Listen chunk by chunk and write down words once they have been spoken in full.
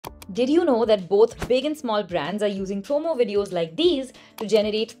Did you know that both big and small brands are using promo videos like these to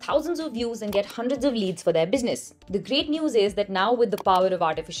generate thousands of views and get hundreds of leads for their business? The great news is that now with the power of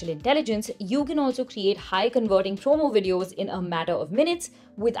artificial intelligence, you can also create high converting promo videos in a matter of minutes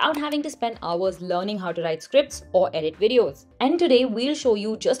without having to spend hours learning how to write scripts or edit videos. And today we'll show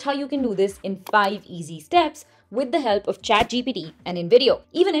you just how you can do this in 5 easy steps with the help of ChatGPT and InVideo,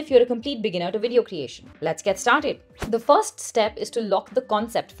 even if you're a complete beginner to video creation. Let's get started. The first step is to lock the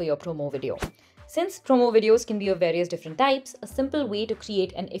concept for your promo video. Since promo videos can be of various different types, a simple way to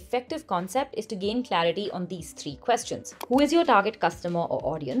create an effective concept is to gain clarity on these 3 questions. Who is your target customer or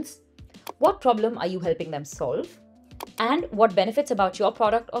audience? What problem are you helping them solve? And what benefits about your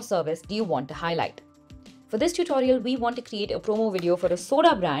product or service do you want to highlight? For this tutorial, we want to create a promo video for a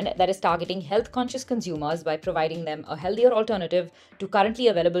soda brand that is targeting health-conscious consumers by providing them a healthier alternative to currently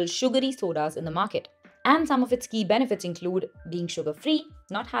available sugary sodas in the market. And some of its key benefits include being sugar-free,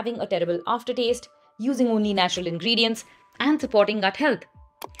 not having a terrible aftertaste, using only natural ingredients, and supporting gut health.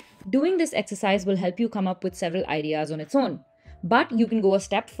 Doing this exercise will help you come up with several ideas on its own. But you can go a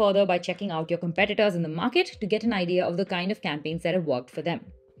step further by checking out your competitors in the market to get an idea of the kind of campaigns that have worked for them.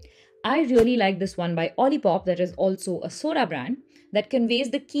 I really like this one by Olipop that is also a soda brand that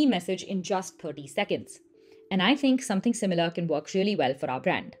conveys the key message in just 30 seconds. And I think something similar can work really well for our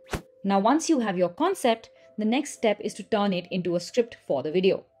brand. Now, once you have your concept, the next step is to turn it into a script for the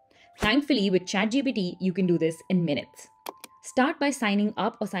video. Thankfully, with ChatGPT, you can do this in minutes. Start by signing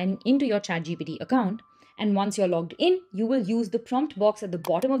up or signing into your ChatGPT account. And once you're logged in, you will use the prompt box at the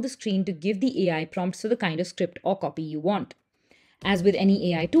bottom of the screen to give the AI prompts for the kind of script or copy you want. As with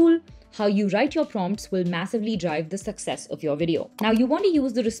any AI tool, how you write your prompts will massively drive the success of your video. Now, you want to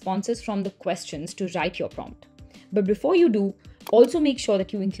use the responses from the questions to write your prompt. But before you do, also make sure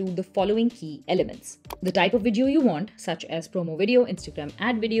that you include the following key elements: the type of video you want, such as promo video, Instagram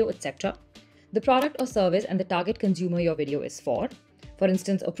ad video, etc., the product or service and the target consumer your video is for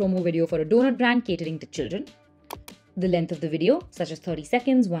instance, a promo video for a donut brand catering to children, the length of the video, such as 30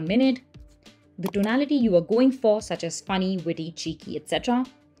 seconds, 1 minute, the tonality you are going for, such as funny, witty, cheeky, etc.,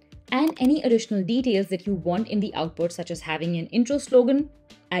 and any additional details that you want in the output, such as having an intro slogan,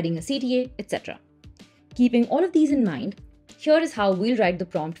 adding a CTA, etc. Keeping all of these in mind, here is how we'll write the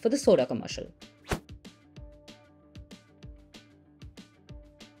prompt for the soda commercial.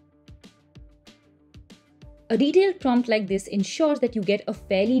 A detailed prompt like this ensures that you get a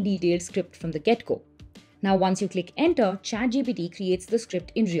fairly detailed script from the get-go. Now, once you click enter, ChatGPT creates the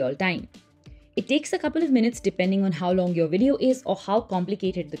script in real time. It takes a couple of minutes depending on how long your video is or how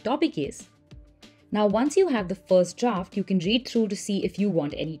complicated the topic is. Now, once you have the first draft, you can read through to see if you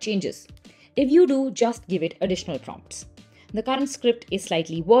want any changes. If you do, just give it additional prompts. The current script is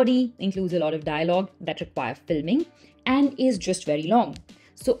slightly wordy, includes a lot of dialogue that require filming, and is just very long.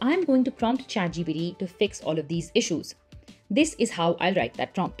 So I'm going to prompt ChatGPT to fix all of these issues. This is how I'll write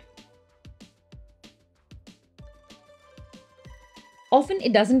that prompt. Often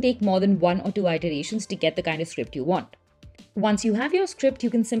it doesn't take more than 1 or 2 iterations to get the kind of script you want. Once you have your script, you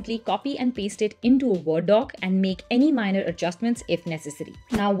can simply copy and paste it into a Word doc and make any minor adjustments if necessary.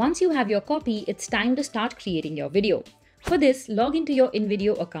 Now, once you have your copy, it's time to start creating your video. For this, log into your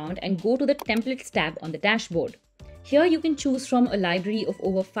InVideo account and go to the Templates tab on the dashboard. Here you can choose from a library of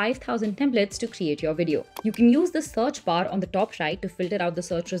over 5,000 templates to create your video. You can use the search bar on the top right to filter out the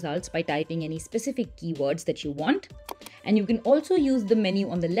search results by typing any specific keywords that you want. And you can also use the menu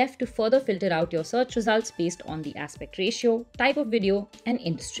on the left to further filter out your search results based on the aspect ratio, type of video, and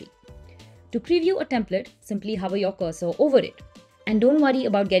industry. To preview a template, simply hover your cursor over it. And don't worry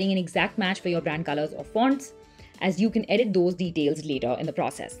about getting an exact match for your brand colors or fonts, as you can edit those details later in the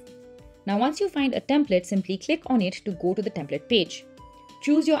process. Now, once you find a template, simply click on it to go to the template page.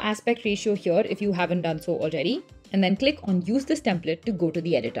 Choose your aspect ratio here if you haven't done so already, and then click on Use this template to go to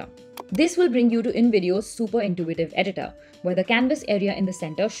the editor. This will bring you to InVideo's super intuitive editor, where the canvas area in the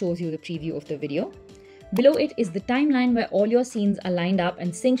center shows you the preview of the video. Below it is the timeline where all your scenes are lined up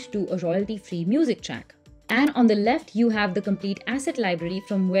and synced to a royalty-free music track. And on the left, you have the complete asset library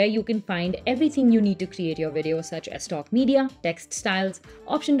from where you can find everything you need to create your video, such as stock media, text styles,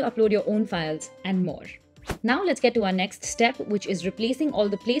 option to upload your own files, and more. Now let's get to our next step, which is replacing all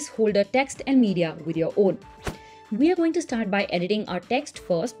the placeholder text and media with your own. We are going to start by editing our text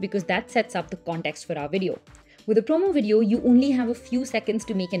first because that sets up the context for our video. With a promo video, you only have a few seconds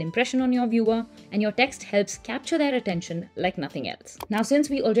to make an impression on your viewer, and your text helps capture their attention like nothing else. Now, since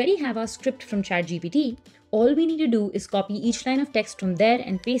we already have our script from ChatGPT, all we need to do is copy each line of text from there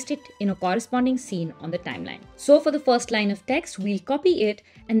and paste it in a corresponding scene on the timeline. So for the first line of text, we'll copy it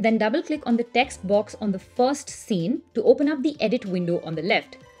and then double click on the text box on the first scene to open up the edit window on the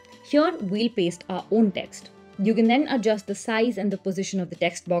left. Here we'll paste our own text. You can then adjust the size and the position of the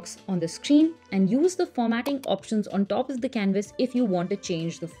text box on the screen and use the formatting options on top of the canvas if you want to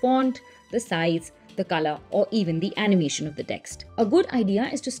change the font, the size, the color, or even the animation of the text. A good idea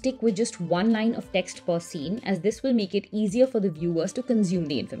is to stick with just one line of text per scene, as this will make it easier for the viewers to consume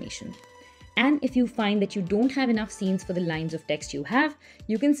the information. And if you find that you don't have enough scenes for the lines of text you have,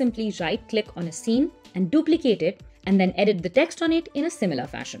 you can simply right-click on a scene and duplicate it and then edit the text on it in a similar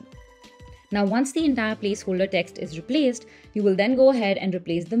fashion. Now, once the entire placeholder text is replaced, you will then go ahead and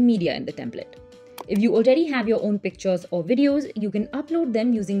replace the media in the template. If you already have your own pictures or videos, you can upload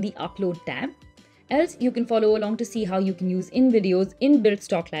them using the Upload tab. Else, you can follow along to see how you can use InVideo's inbuilt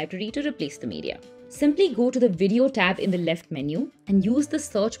stock library to replace the media. Simply go to the Video tab in the left menu and use the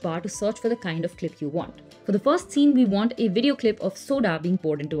search bar to search for the kind of clip you want. For the first scene, we want a video clip of soda being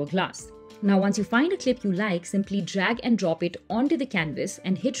poured into a glass. Now, once you find a clip you like, simply drag and drop it onto the canvas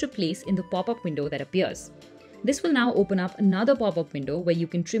and hit replace in the pop-up window that appears. This will now open up another pop-up window where you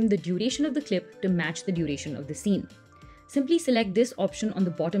can trim the duration of the clip to match the duration of the scene. Simply select this option on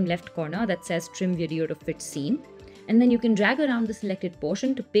the bottom left corner that says Trim Video to Fit Scene, and then you can drag around the selected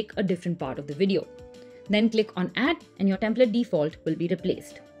portion to pick a different part of the video. Then click on Add and your template default will be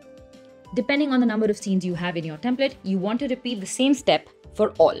replaced. Depending on the number of scenes you have in your template, you want to repeat the same step for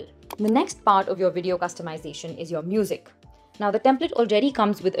all. The next part of your video customization is your music. Now, the template already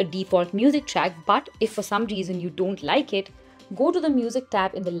comes with a default music track, but if for some reason you don't like it, go to the Music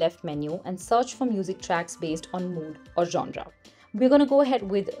tab in the left menu and search for music tracks based on mood or genre. We're going to go ahead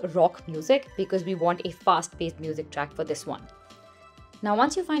with rock music because we want a fast-paced music track for this one. Now,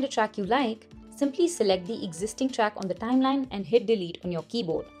 once you find a track you like, simply select the existing track on the timeline and hit delete on your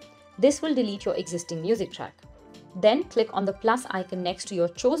keyboard. This will delete your existing music track. Then click on the plus icon next to your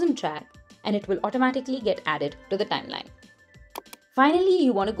chosen track and it will automatically get added to the timeline. Finally,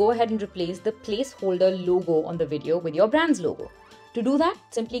 you want to go ahead and replace the placeholder logo on the video with your brand's logo. To do that,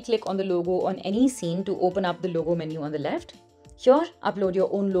 simply click on the logo on any scene to open up the logo menu on the left. Here, upload your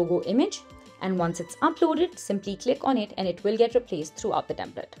own logo image, and once it's uploaded, simply click on it and it will get replaced throughout the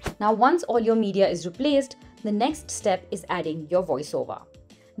template. Now, once all your media is replaced, the next step is adding your voiceover.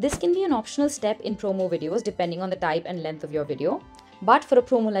 This can be an optional step in promo videos depending on the type and length of your video, but for a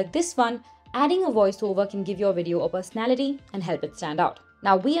promo like this one, adding a voiceover can give your video a personality and help it stand out.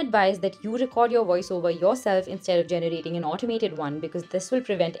 Now, we advise that you record your voiceover yourself instead of generating an automated one because this will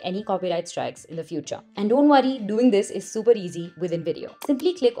prevent any copyright strikes in the future. And don't worry, doing this is super easy with InVideo.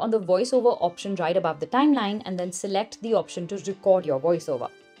 Simply click on the voiceover option right above the timeline and then select the option to record your voiceover.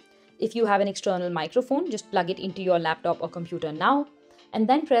 If you have an external microphone, just plug it into your laptop or computer now, and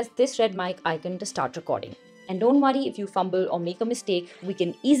then press this red mic icon to start recording. And don't worry if you fumble or make a mistake, we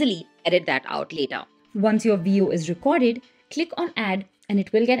can easily edit that out later. Once your VO is recorded, click on Add and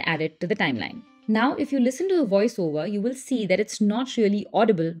it will get added to the timeline. Now, if you listen to the voiceover, you will see that it's not really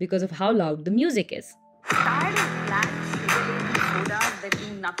audible because of how loud the music is. Tired of black sugar-laden sodas that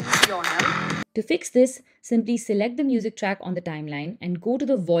do nothing for your health? To fix this, simply select the music track on the timeline and go to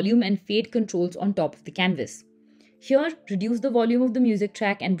the volume and fade controls on top of the canvas. Here, reduce the volume of the music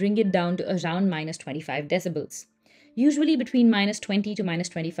track and bring it down to around -25 decibels. Usually between -20 to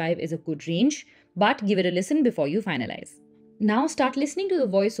 -25 is a good range, but give it a listen before you finalize. Now start listening to the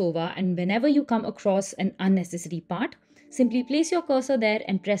voiceover, and whenever you come across an unnecessary part, simply place your cursor there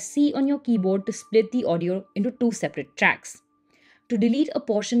and press C on your keyboard to split the audio into two separate tracks. To delete a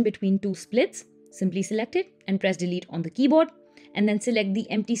portion between two splits, simply select it and press delete on the keyboard, and then select the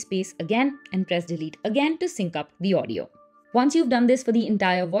empty space again and press delete again to sync up the audio. Once you've done this for the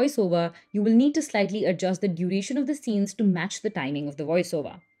entire voiceover, you will need to slightly adjust the duration of the scenes to match the timing of the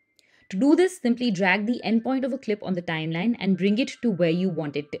voiceover. To do this, simply drag the endpoint of a clip on the timeline and bring it to where you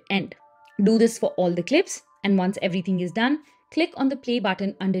want it to end. Do this for all the clips, and once everything is done, click on the play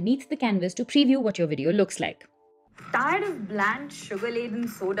button underneath the canvas to preview what your video looks like. Tired of bland, sugar-laden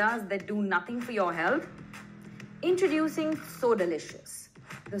sodas that do nothing for your health? Introducing Sodalicious,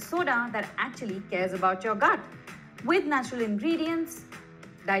 the soda that actually cares about your gut. With natural ingredients,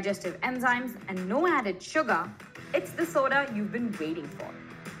 digestive enzymes, and no added sugar, it's the soda you've been waiting for.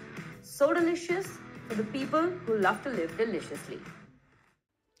 Sodalicious for the people who love to live deliciously.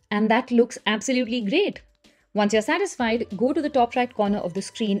 And that looks absolutely great. Once you're satisfied, go to the top right corner of the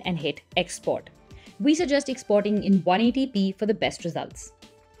screen and hit Export. We suggest exporting in 180p for the best results.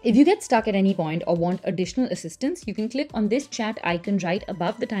 If you get stuck at any point or want additional assistance, you can click on this chat icon right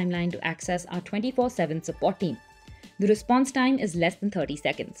above the timeline to access our 24/7 support team. The response time is less than 30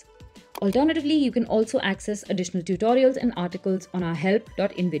 seconds. Alternatively, you can also access additional tutorials and articles on our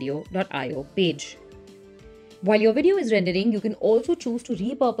help.invideo.io page. While your video is rendering, you can also choose to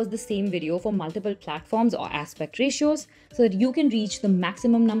repurpose the same video for multiple platforms or aspect ratios so that you can reach the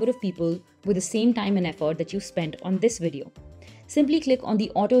maximum number of people with the same time and effort that you spent on this video. Simply click on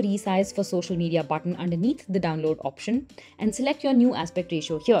the Auto Resize for Social Media button underneath the download option and select your new aspect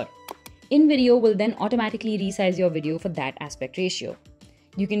ratio here. InVideo will then automatically resize your video for that aspect ratio.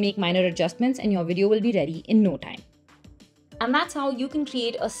 You can make minor adjustments and your video will be ready in no time. And that's how you can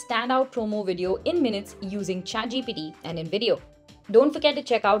create a standout promo video in minutes using ChatGPT and InVideo. Don't forget to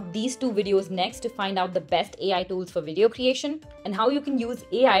check out these 2 videos next to find out the best AI tools for video creation and how you can use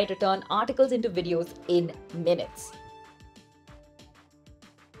AI to turn articles into videos in minutes.